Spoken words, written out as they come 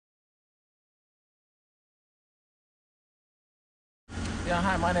Yeah,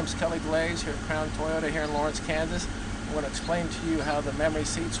 hi, my name's Kelly Glaze here at Crown Toyota here in Lawrence, Kansas. I want to explain to you how the memory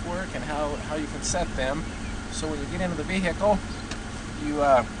seats work and how you can set them. So when you get into the vehicle, you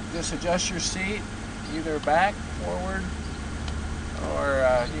just adjust your seat, either back, forward,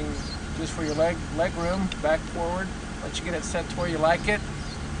 or you can just for your leg room, back, forward. Once you get it set to where you like it,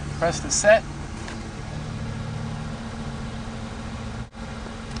 press the set.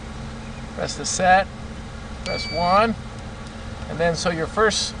 Press the set, press 1, and then so your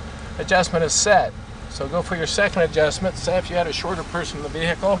first adjustment is set. So go for your second adjustment. Say if you had a shorter person in the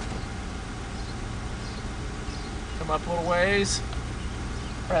vehicle, come up a little ways,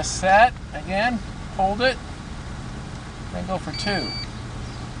 press set again, hold it, then go for 2.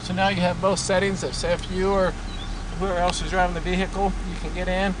 So now you have both settings. If say if you or whoever else is driving the vehicle, you can get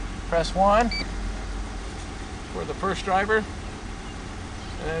in, press 1 for the first driver,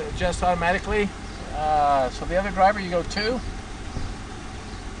 and it adjusts automatically. So the other driver, you go 2.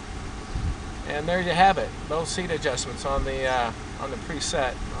 And there you have it, both seat adjustments on the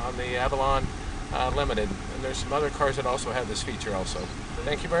preset on the Avalon Limited. And there's some other cars that also have this feature also.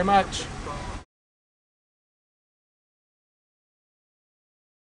 Thank you very much.